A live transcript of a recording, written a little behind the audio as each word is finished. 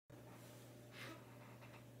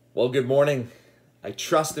Well, good morning. I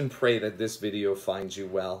trust and pray that this video finds you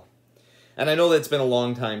well. And I know that it's been a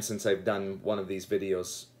long time since I've done one of these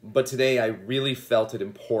videos, but today I really felt it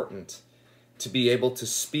important to be able to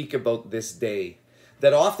speak about this day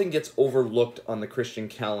that often gets overlooked on the Christian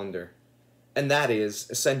calendar, and that is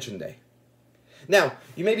Ascension Day. Now,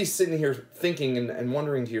 you may be sitting here thinking and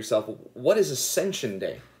wondering to yourself, what is Ascension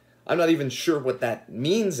Day? I'm not even sure what that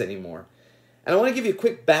means anymore. And I want to give you a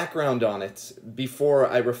quick background on it before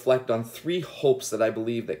I reflect on 3 hopes that I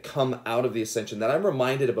believe that come out of the Ascension that I'm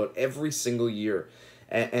reminded about every single year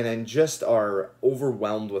and just are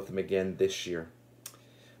overwhelmed with them again this year.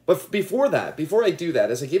 But before I do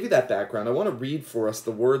that, as I give you that background, I want to read for us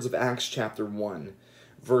the words of Acts chapter 1,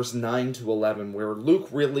 verse 9 to 11, where Luke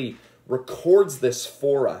really records this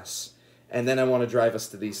for us. And then I want to drive us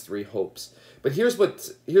to these 3 hopes. But here's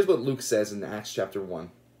what Luke says in Acts chapter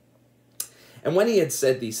 1. And when he had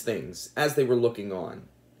said these things, as they were looking on,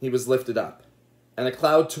 he was lifted up, and a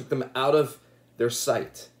cloud took them out of their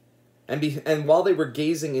sight. And while they were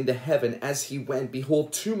gazing into heaven as he went,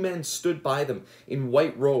 behold, 2 men stood by them in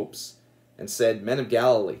white robes, and said, Men of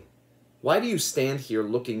Galilee, why do you stand here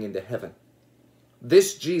looking into heaven?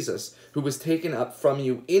 This Jesus, who was taken up from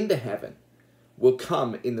you into heaven, will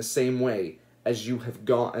come in the same way as you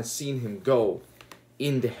have seen him go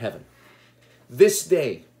into heaven. This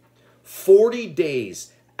day, 40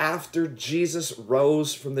 days after Jesus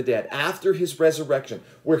rose from the dead, after his resurrection,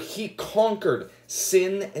 where he conquered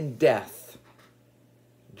sin and death,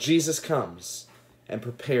 Jesus comes and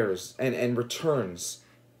prepares and returns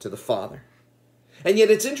to the Father. And yet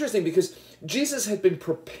it's interesting because Jesus had been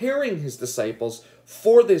preparing his disciples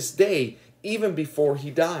for this day even before he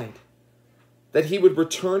died, that he would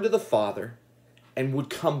return to the Father and would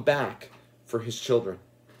come back for his children.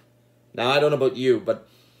 Now, I don't know about you, but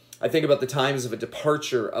I think about the times of a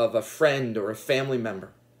departure of a friend or a family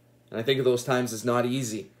member. And I think of those times as not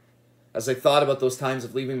easy. As I thought about those times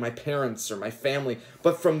of leaving my parents or my family.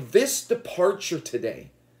 But from this departure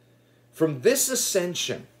today, from this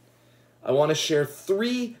ascension, I want to share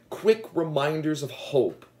 3 quick reminders of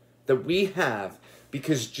hope that we have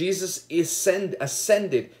because Jesus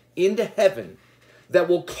ascended into heaven that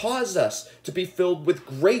will cause us to be filled with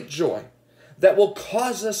great joy, that will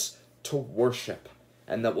cause us to worship,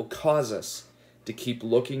 and that will cause us to keep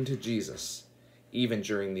looking to Jesus even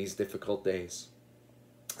during these difficult days.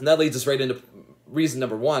 And that leads us right into reason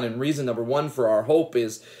number 1. And reason number 1 for our hope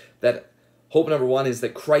is that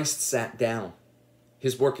Christ sat down.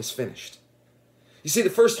 His work is finished. You see, the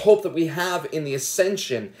first hope that we have in the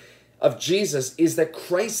ascension of Jesus is that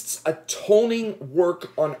Christ's atoning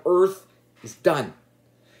work on earth is done.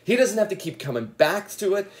 He doesn't have to keep coming back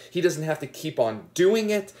to it. He doesn't have to keep on doing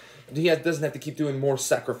it. He doesn't have to keep doing more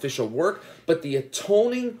sacrificial work, but the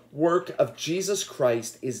atoning work of Jesus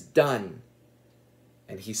Christ is done,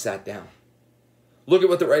 and he sat down. Look at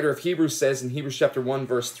what the writer of Hebrews says in Hebrews chapter 1,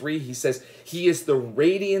 verse 3. He says, He is the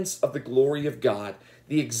radiance of the glory of God,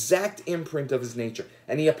 the exact imprint of his nature,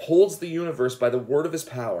 and he upholds the universe by the word of his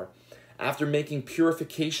power. After making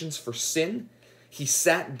purifications for sin, he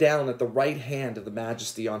sat down at the right hand of the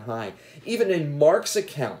Majesty on high. Even in Mark's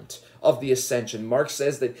account of the ascension, Mark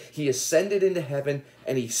says that he ascended into heaven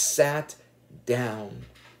and he sat down.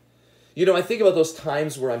 You know, I think about those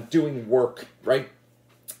times where I'm doing work, right?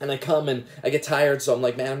 And I come and I get tired, so I'm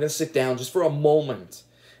like, man, I'm going to sit down just for a moment.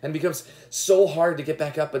 And it becomes so hard to get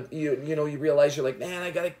back up, but you realize you're like, man,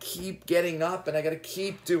 I got to keep getting up and I got to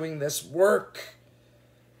keep doing this work.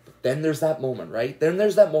 But then there's that moment, right? Then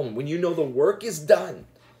there's that moment when you know the work is done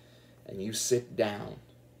and you sit down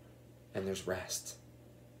and there's rest.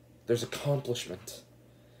 There's accomplishment.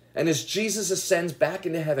 And as Jesus ascends back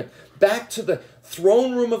into heaven, back to the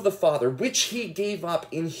throne room of the Father, which he gave up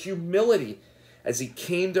in humility as he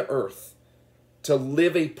came to earth to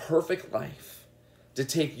live a perfect life, to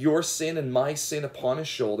take your sin and my sin upon his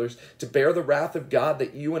shoulders, to bear the wrath of God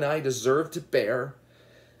that you and I deserve to bear,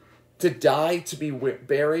 to die, to be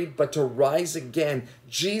buried, but to rise again.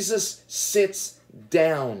 Jesus sits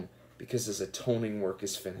down because his atoning work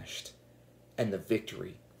is finished and the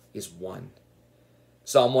victory is won.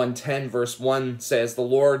 Psalm 110 verse 1 says, The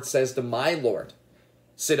Lord says to my Lord,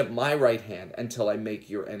 sit at my right hand until I make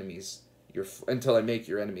your enemies your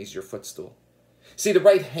footstool. See, the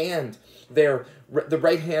right hand there, the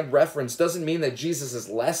right hand reference doesn't mean that Jesus is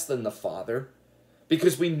less than the Father,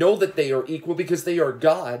 because we know that they are equal because they are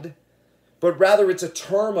God, but rather it's a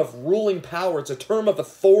term of ruling power, it's a term of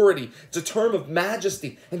authority, it's a term of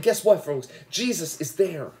majesty. And guess what, folks? Jesus is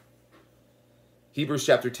there. Hebrews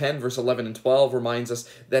chapter 10, verse 11 and 12 reminds us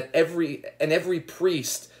that every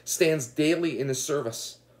priest stands daily in his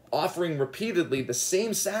service, offering repeatedly the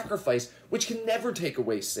same sacrifice, which can never take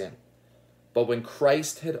away sin. But when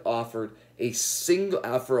Christ had offered a single,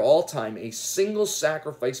 for all time, a single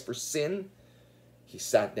sacrifice for sin, he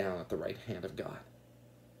sat down at the right hand of God.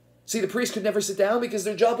 See, the priest could never sit down because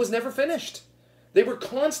their job was never finished. They were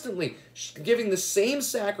constantly giving the same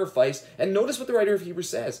sacrifice, and notice what the writer of Hebrews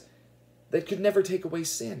says, that could never take away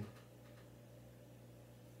sin.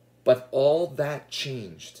 But all that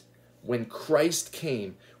changed when Christ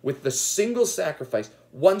came with the single sacrifice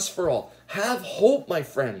once for all. Have hope, my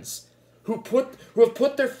friends, who have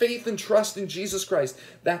put their faith and trust in Jesus Christ.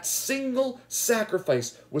 That single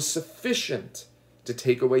sacrifice was sufficient to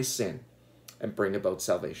take away sin and bring about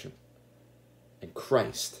salvation. And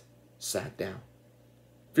Christ sat down.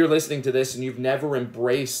 If you're listening to this and you've never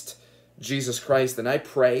embraced Jesus Christ, then I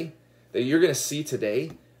pray that you're going to see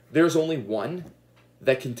today there's only one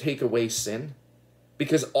that can take away sin,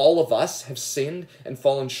 because all of us have sinned and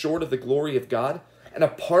fallen short of the glory of God. And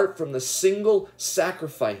apart from the single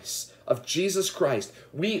sacrifice of Jesus Christ,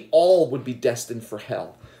 we all would be destined for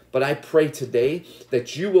hell. But I pray today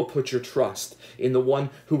that you will put your trust in the one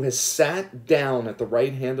who has sat down at the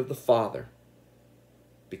right hand of the Father,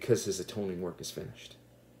 because his atoning work is finished.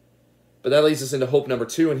 But that leads us into hope number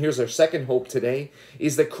 2, and here's our second hope today,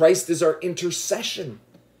 is that Christ is our intercession.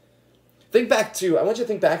 I want you to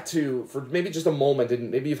think back to, for maybe just a moment,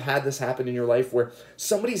 and maybe you've had this happen in your life, where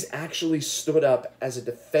somebody's actually stood up as a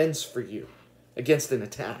defense for you against an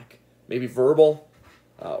attack, maybe verbal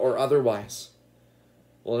or otherwise.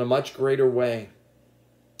 Well, in a much greater way,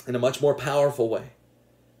 in a much more powerful way,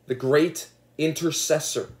 the great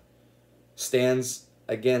intercessor stands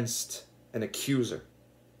against an accuser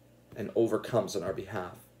and overcomes on our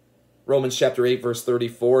behalf. Romans chapter 8 verse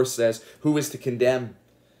 34 says, "Who is to condemn?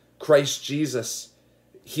 Christ Jesus.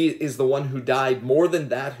 He is the one who died. More than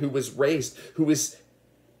that, who was raised, who is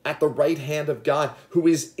at the right hand of God, who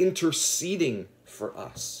is interceding for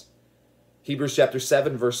us." Hebrews chapter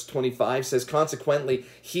 7 verse 25 says, "Consequently,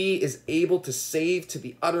 he is able to save to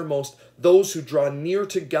the uttermost those who draw near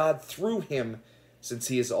to God through him, since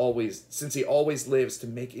he always lives to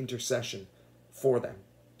make intercession for them."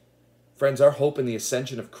 Friends, our hope in the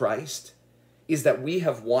ascension of Christ is that we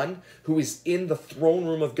have one who is in the throne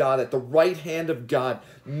room of God, at the right hand of God,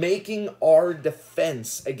 making our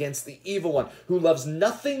defense against the evil one, who loves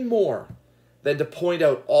nothing more than to point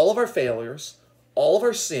out all of our failures, all of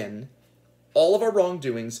our sin, all of our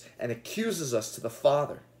wrongdoings, and accuses us to the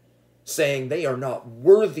Father, saying they are not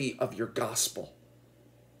worthy of your gospel.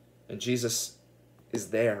 And Jesus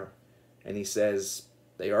is there, and he says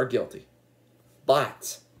they are guilty,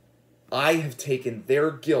 but I have taken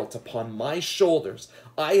their guilt upon my shoulders.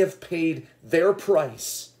 I have paid their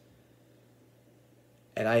price.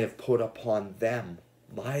 And I have put upon them,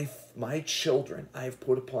 my children, I have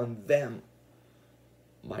put upon them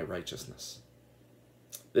my righteousness.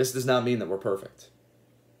 This does not mean that we're perfect,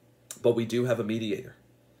 but we do have a mediator.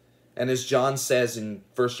 And as John says in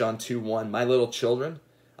 1 John 2:1, "My little children,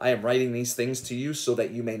 I am writing these things to you so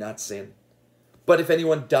that you may not sin. But if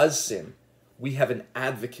anyone does sin, we have an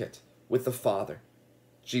advocate with the Father,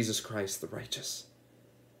 Jesus Christ the righteous."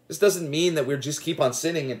 This doesn't mean that we just keep on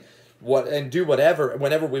sinning and do whatever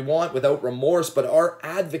whenever we want without remorse, but our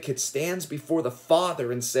advocate stands before the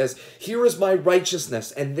Father and says, "Here is my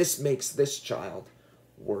righteousness, and this makes this child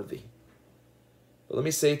worthy." But let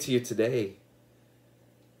me say to you today,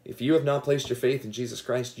 if you have not placed your faith in Jesus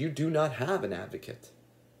Christ, you do not have an advocate.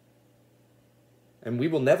 And we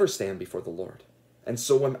will never stand before the Lord. And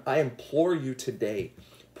so I implore you today,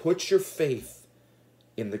 put your faith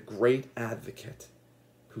in the great advocate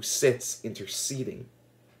who sits interceding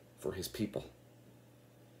for his people.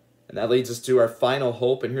 And that leads us to our final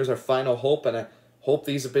hope. And here's our final hope. And I hope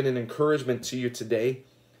these have been an encouragement to you today.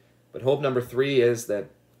 But hope number 3 is that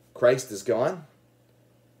Christ is gone,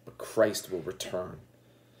 but Christ will return.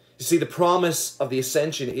 You see, the promise of the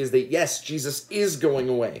ascension is that, yes, Jesus is going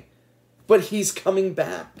away, but he's coming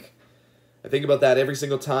back. I think about that every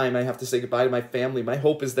single time I have to say goodbye to my family. My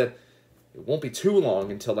hope is that it won't be too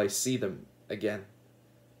long until I see them again.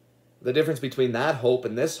 The difference between that hope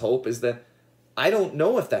and this hope is that I don't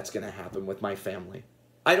know if that's going to happen with my family.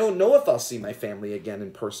 I don't know if I'll see my family again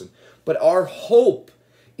in person. But our hope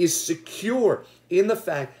is secure in the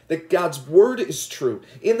fact that God's word is true,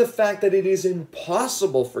 in the fact that it is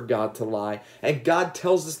impossible for God to lie. And God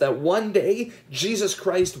tells us that one day Jesus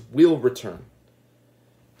Christ will return.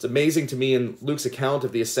 It's amazing to me in Luke's account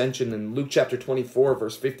of the ascension in Luke chapter 24,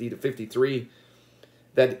 verse 50 to 53,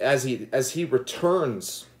 that as Jesus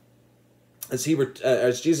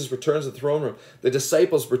returns to the throne room, the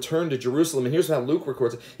disciples return to Jerusalem. And here's how Luke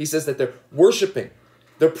records it. He says that they're worshiping.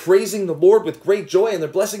 They're praising the Lord with great joy, and they're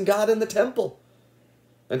blessing God in the temple.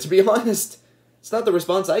 And to be honest, it's not the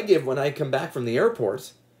response I give when I come back from the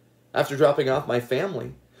airport after dropping off my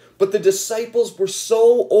family. But the disciples were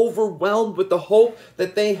so overwhelmed with the hope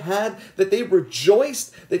that they had, that they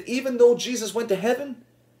rejoiced that even though Jesus went to heaven,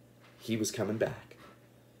 he was coming back.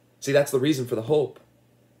 See, that's the reason for the hope.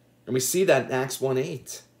 And we see that in Acts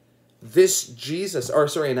 1:8.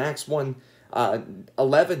 In Acts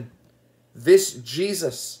 1:11, this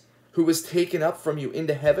Jesus who was taken up from you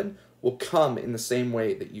into heaven will come in the same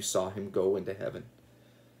way that you saw him go into heaven.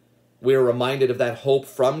 We are reminded of that hope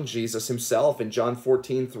from Jesus himself in John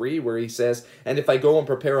 14:3, where he says, "And if I go and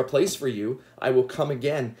prepare a place for you, I will come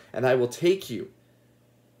again, and I will take you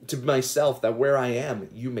to myself, that where I am,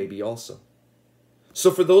 you may be also." So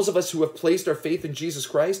for those of us who have placed our faith in Jesus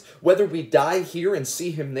Christ, whether we die here and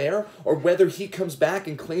see him there, or whether he comes back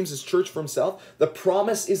and claims his church for himself, the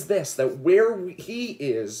promise is this, that where he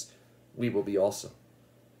is, we will be also.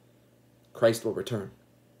 Christ will return.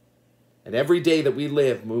 And every day that we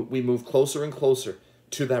live, we move closer and closer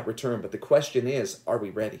to that return. But the question is, are we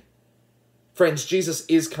ready? Friends, Jesus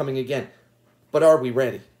is coming again. But are we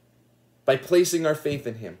ready? By placing our faith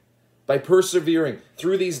in him, by persevering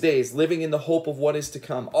through these days, living in the hope of what is to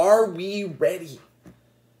come, are we ready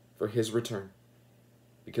for his return?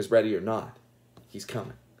 Because ready or not, he's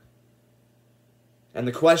coming. And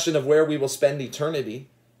the question of where we will spend eternity,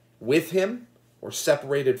 with him or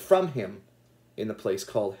separated from him in the place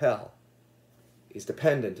called hell, is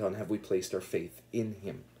dependent on have we placed our faith in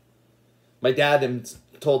him. My dad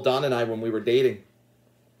told Don and I when we were dating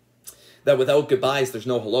that without goodbyes, there's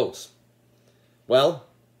no hellos. Well,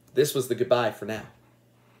 this was the goodbye for now.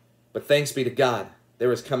 But thanks be to God,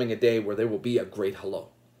 there is coming a day where there will be a great hello,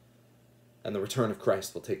 and the return of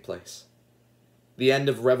Christ will take place. The end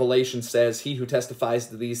of Revelation says, "He who testifies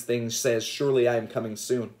to these things says, surely I am coming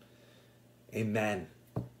soon." Amen.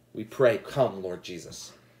 We pray, come, Lord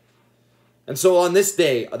Jesus. And so on this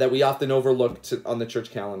day that we often overlook on the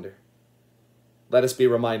church calendar, let us be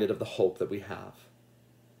reminded of the hope that we have,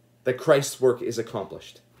 that Christ's work is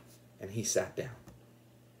accomplished, and he sat down.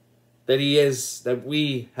 That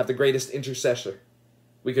we have the greatest intercessor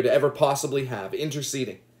we could ever possibly have,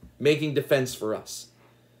 interceding, making defense for us.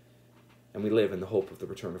 And we live in the hope of the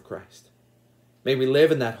return of Christ. May we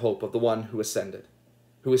live in that hope of the one who ascended,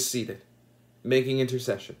 who is seated, making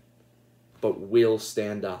intercession, but will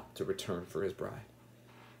stand up to return for his bride.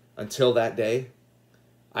 Until that day,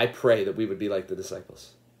 I pray that we would be like the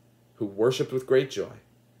disciples, who worshiped with great joy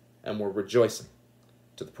and were rejoicing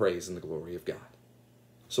to the praise and the glory of God.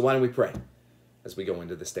 So why don't we pray as we go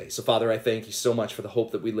into this day? So Father, I thank you so much for the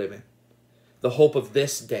hope that we live in, the hope of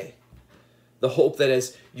this day, the hope that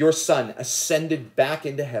as your Son ascended back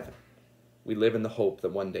into heaven, we live in the hope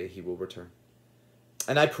that one day he will return.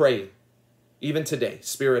 And I pray, even today,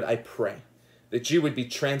 Spirit, I pray that you would be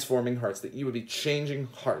transforming hearts, that you would be changing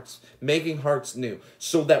hearts, making hearts new,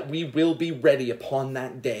 so that we will be ready upon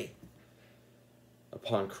that day,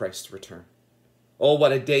 upon Christ's return. Oh,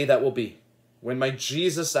 what a day that will be, when my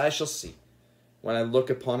Jesus I shall see, when I look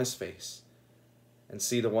upon his face and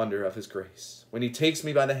see the wonder of his grace. When he takes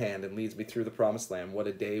me by the hand and leads me through the promised land, what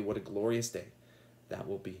a day, what a glorious day that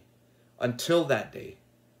will be. Until that day,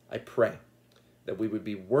 I pray that we would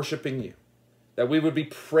be worshiping you, that we would be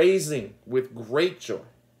praising with great joy,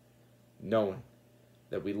 knowing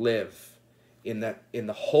that we live in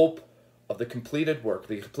the hope of the completed work,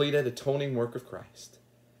 the completed atoning work of Christ,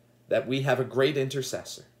 that we have a great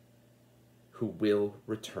intercessor who will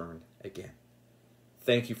return again.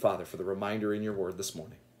 Thank you, Father, for the reminder in your word this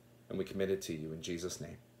morning, and we commit it to you in Jesus'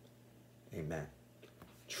 name. Amen.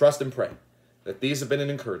 Trust and pray that these have been an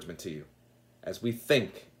encouragement to you as we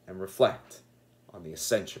think and reflect on the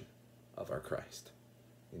ascension of our Christ.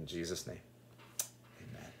 In Jesus' name.